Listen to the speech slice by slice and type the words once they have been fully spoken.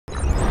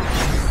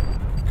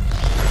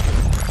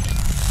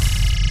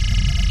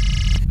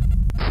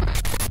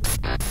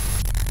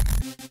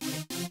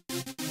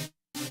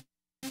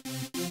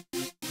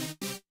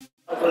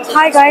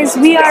Hi guys,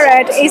 we are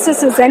at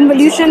Asus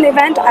Zenvolution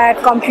event at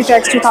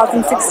Computex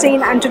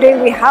 2016 and today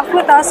we have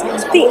with us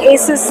the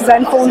Asus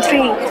Zenfone 3.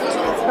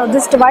 Now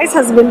this device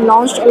has been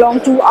launched along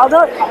two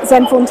other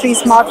Zenfone 3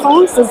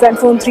 smartphones, the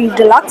Zenfone 3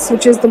 Deluxe,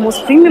 which is the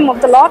most premium of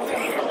the lot,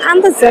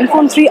 and the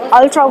Zenfone 3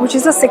 Ultra, which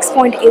is a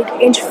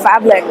 6.8-inch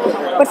phablet.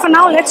 But for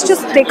now, let's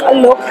just take a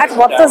look at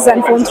what the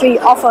Zenfone 3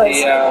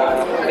 offers.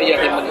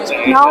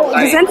 Now,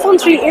 the Zenfone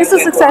 3 is the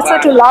successor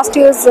to last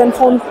year's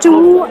Zenfone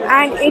 2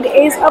 and it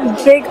is a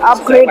big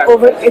upgrade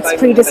over its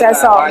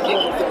predecessor.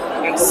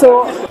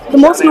 So, the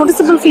most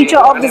noticeable feature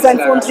of the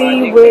Zenfone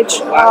 3, which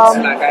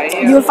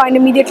you'll find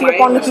immediately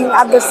upon looking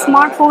at the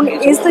smartphone,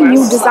 is the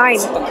new design.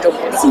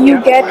 So, you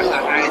get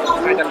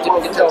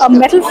a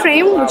metal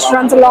frame which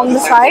runs along the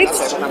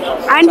sides,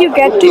 and you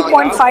get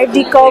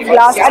 2.5D curved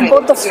glass at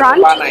both the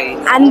front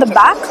and the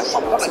back,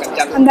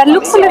 and that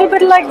looks a little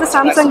bit like the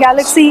Samsung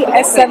Galaxy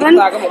S7.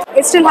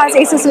 It still has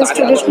Asus's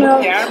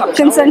traditional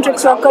concentric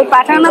circle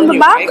pattern on the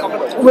back,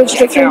 which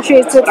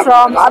differentiates it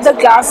from other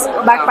glass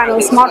back panel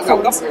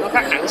smartphones.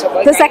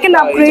 The second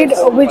upgrade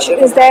which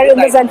is there in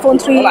the Zenfone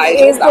 3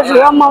 is the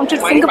rear mounted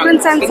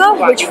fingerprint sensor,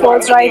 which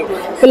falls right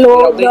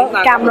below the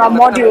camera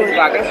module.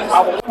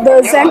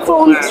 The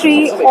Zenfone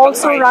 3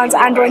 also runs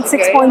Android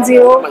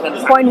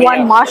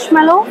 6.0.1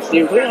 Marshmallow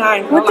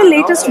with the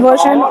latest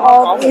version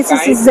of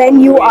Asus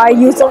Zen UI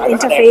user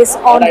interface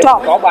on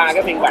top.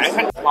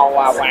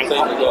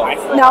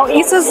 Now,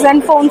 Asus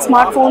Zenfone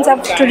smartphones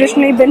have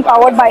traditionally been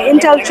powered by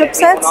Intel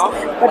chipsets,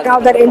 but now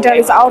that Intel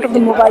is out of the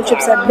mobile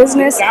chipset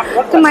business,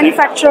 the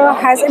manufacturer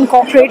has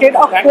incorporated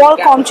a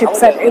Qualcomm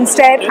chipset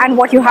instead, and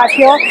what you have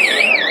here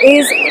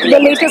is the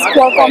latest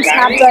Qualcomm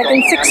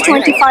Snapdragon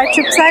 625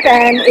 chipset,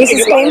 and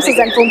Asus claims the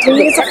Zenfone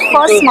 3 is the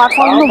first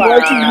smartphone in the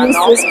world to use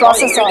this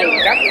processor.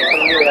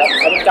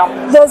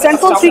 The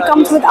Zenfone 3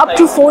 comes with up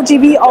to 4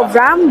 GB of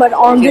RAM, but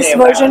on this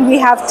version we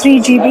have 3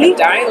 GB,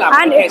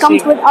 and it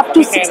comes with up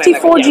to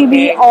 64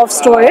 GB of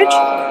storage,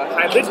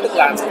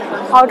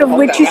 out of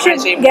which you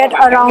should get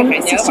around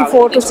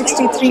 64 to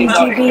 63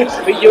 GB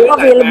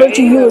available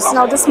to use.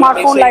 Now, the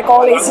smartphone, like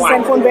all Asus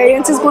Zenfone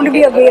variants, is going to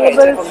be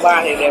available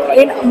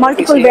in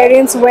multiple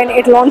variants when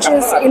it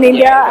launches in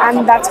India,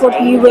 and that's what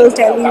we will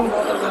tell you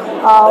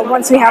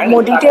once we have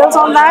more details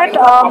on that.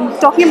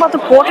 Talking about the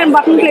port and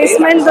button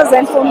placement, the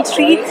Zenfone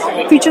 3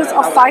 features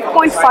a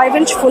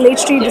 5.5-inch Full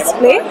HD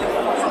display.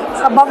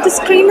 Above the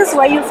screen is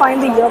where you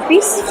find the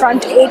earpiece,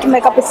 front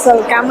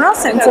 8-megapixel camera,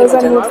 sensors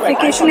and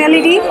notification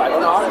LED.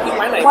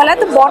 While at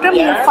the bottom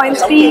you find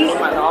 3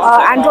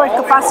 Android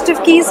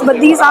capacitive keys, but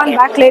these aren't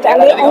backlit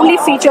and they only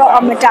feature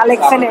a metallic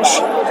finish.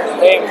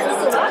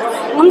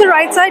 On the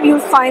right side you'll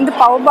find the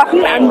power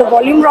button and the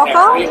volume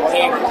rocker,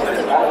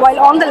 while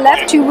on the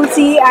left you will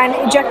see an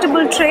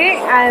ejectable tray,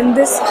 and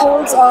this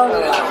holds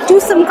 2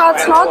 SIM card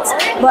slots,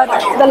 but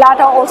the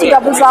latter also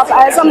doubles up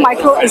as a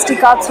micro SD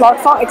card slot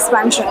for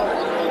expansion.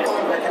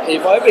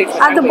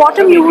 At the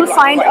bottom you will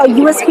find a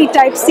USB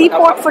Type-C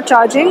port for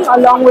charging,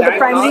 along with a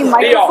primary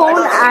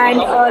microphone and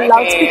a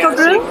loudspeaker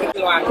grill,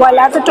 while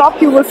at the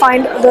top you will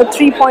find the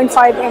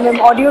 3.5mm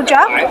audio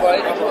jack,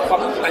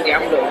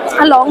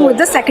 along with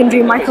the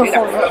secondary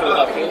microphone.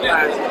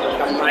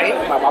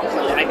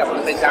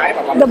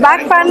 The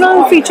back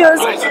panel features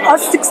a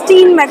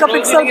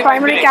 16-megapixel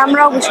primary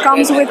camera, which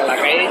comes with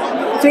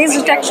phase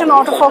detection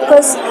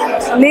autofocus,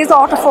 laser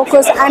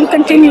autofocus and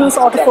continuous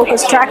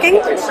autofocus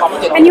tracking,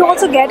 and you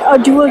also get a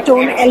dual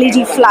tone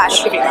LED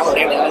flash.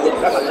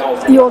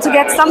 You also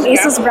get some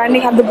Asus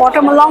branding at the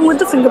bottom, along with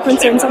the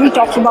fingerprint sensor we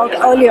talked about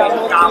earlier.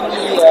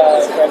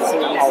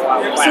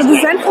 So the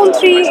Zenfone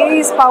 3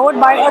 is powered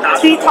by a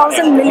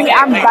 3000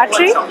 milliamp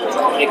battery,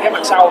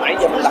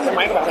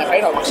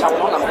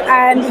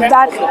 and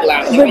that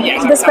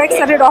with the specs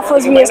that it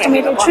offers, we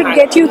estimate it should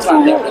get you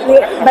through the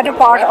better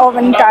part of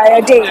an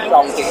entire day.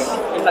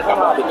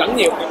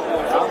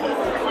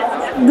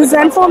 The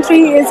Zenfone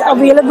 3 is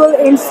available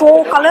in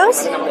 4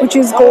 colors, which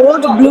is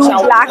gold, blue,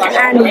 black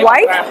and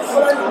white,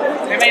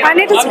 and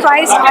it is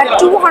priced at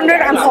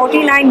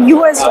 $249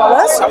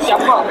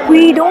 US.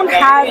 We don't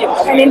have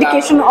an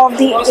indication of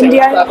the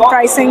Indian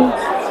pricing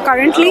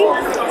currently,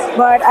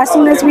 but as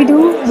soon as we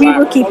do, we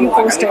will keep you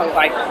posted.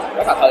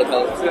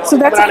 So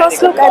that's the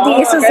first look at the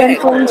Asus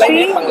Zenfone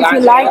 3. If you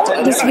liked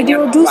this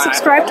video, do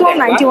subscribe to our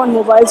 91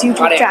 Mobiles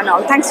YouTube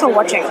channel. Thanks for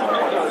watching.